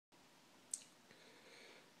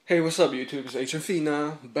Hey, what's up YouTube? It's HMV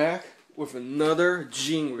now, back with another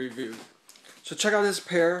jean review. So check out this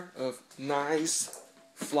pair of nice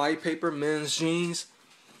Flypaper men's jeans.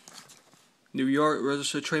 New York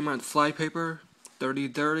registered trademark Flypaper,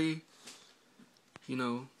 30-30. You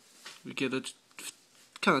know, we get a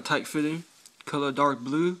kind of tight fitting, color dark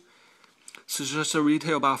blue. So just a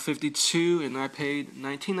retail about $52 and I paid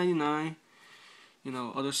 $19.99. You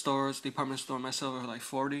know, other stores, department store myself are like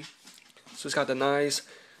 $40. So it's got the nice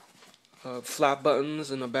flap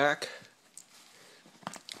buttons in the back,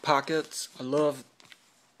 pockets. I love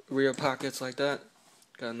rear pockets like that.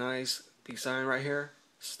 Got a nice design right here,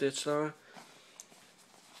 stitched on.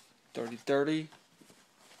 30-30.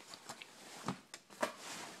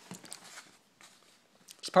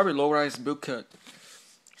 It's probably low-rise bootcut.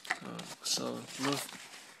 So a little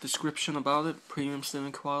description about it: premium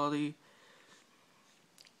slimming quality.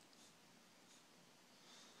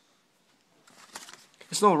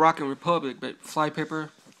 It's no Rockin' Republic, but Flypaper,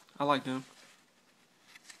 I like them.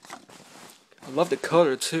 I love the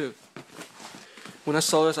color too. When I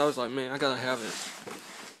saw this, I was like, man, I gotta have it.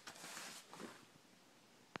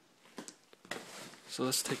 So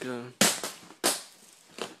let's take a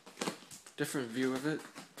different view of it.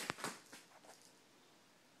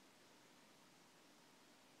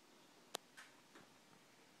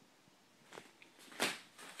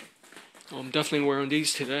 I'm definitely wearing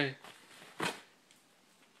these today.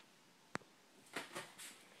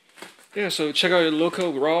 Yeah, so check out your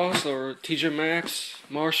local Ross or TJ Maxx,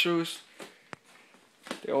 Marshalls.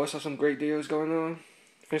 They always have some great deals going on.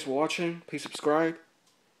 Thanks for watching. Please subscribe.